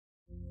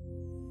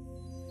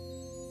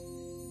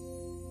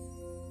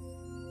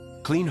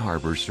Clean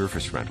Harbor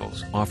Surface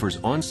Rentals offers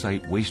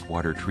on-site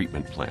wastewater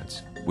treatment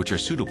plants, which are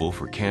suitable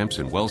for camps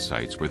and well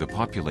sites where the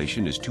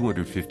population is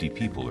 250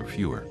 people or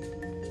fewer.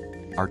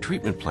 Our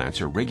treatment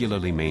plants are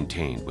regularly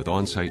maintained with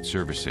on-site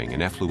servicing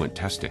and effluent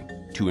testing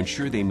to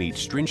ensure they meet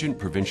stringent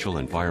provincial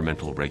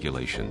environmental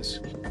regulations.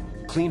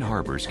 Clean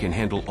Harbors can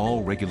handle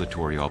all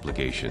regulatory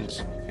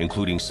obligations,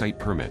 including site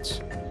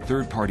permits,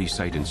 third-party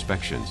site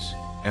inspections,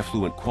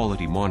 effluent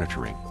quality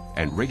monitoring,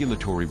 and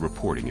regulatory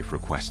reporting if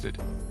requested.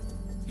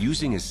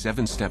 Using a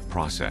 7-step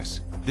process,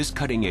 this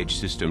cutting-edge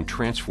system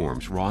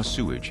transforms raw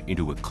sewage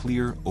into a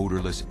clear,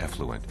 odorless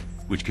effluent,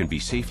 which can be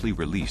safely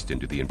released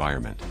into the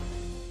environment.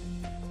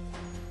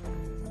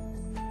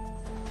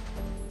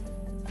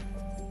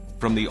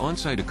 From the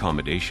on-site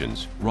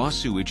accommodations, raw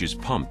sewage is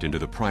pumped into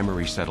the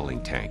primary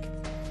settling tank,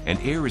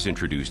 and air is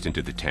introduced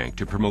into the tank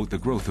to promote the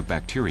growth of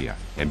bacteria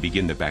and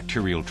begin the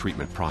bacterial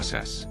treatment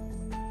process.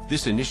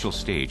 This initial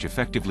stage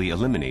effectively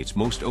eliminates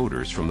most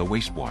odors from the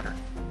wastewater.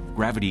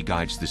 Gravity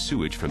guides the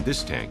sewage from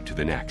this tank to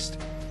the next.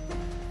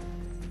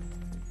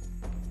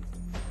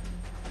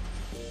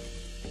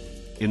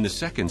 In the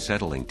second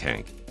settling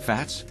tank,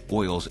 fats,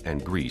 oils,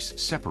 and grease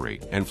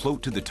separate and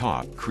float to the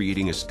top,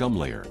 creating a scum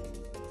layer,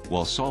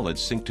 while solids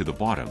sink to the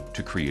bottom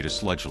to create a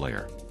sludge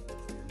layer.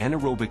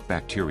 Anaerobic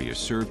bacteria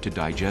serve to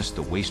digest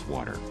the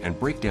wastewater and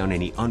break down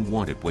any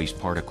unwanted waste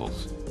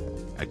particles.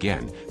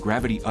 Again,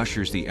 gravity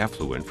ushers the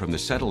effluent from the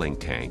settling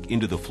tank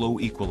into the flow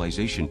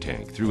equalization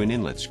tank through an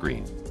inlet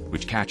screen,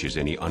 which catches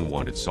any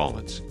unwanted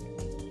solids.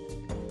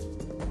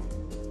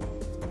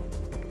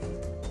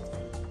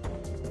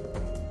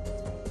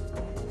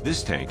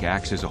 This tank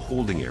acts as a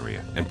holding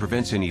area and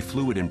prevents any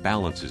fluid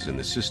imbalances in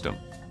the system.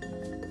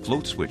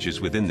 Float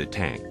switches within the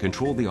tank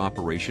control the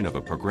operation of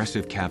a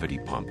progressive cavity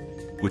pump,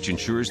 which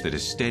ensures that a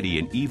steady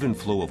and even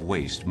flow of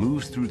waste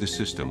moves through the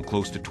system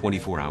close to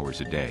 24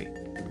 hours a day.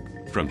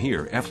 From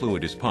here,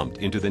 effluent is pumped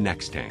into the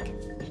next tank.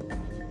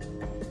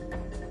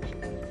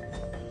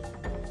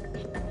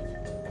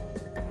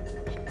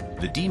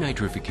 The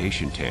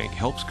denitrification tank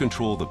helps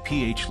control the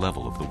pH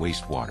level of the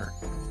wastewater.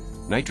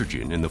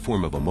 Nitrogen in the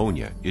form of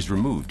ammonia is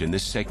removed in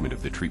this segment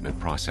of the treatment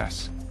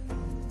process.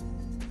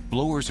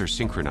 Blowers are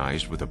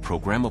synchronized with a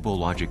programmable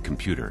logic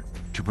computer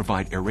to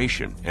provide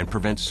aeration and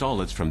prevent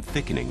solids from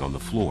thickening on the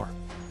floor.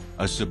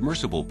 A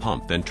submersible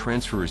pump then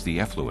transfers the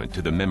effluent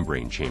to the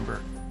membrane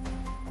chamber.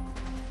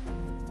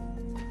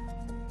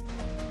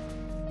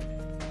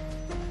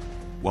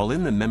 While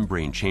in the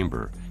membrane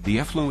chamber, the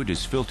effluent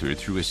is filtered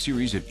through a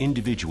series of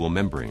individual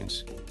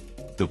membranes.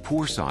 The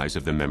pore size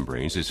of the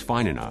membranes is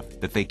fine enough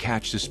that they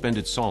catch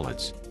suspended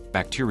solids,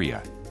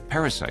 bacteria,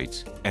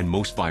 parasites, and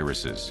most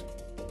viruses.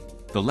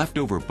 The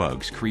leftover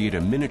bugs create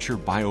a miniature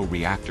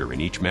bioreactor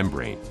in each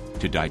membrane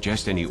to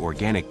digest any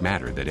organic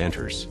matter that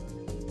enters.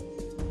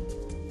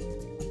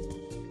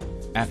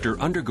 After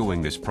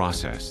undergoing this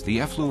process,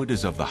 the effluent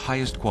is of the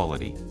highest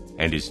quality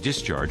and is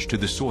discharged to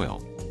the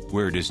soil,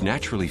 where it is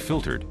naturally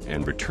filtered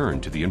and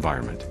returned to the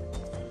environment.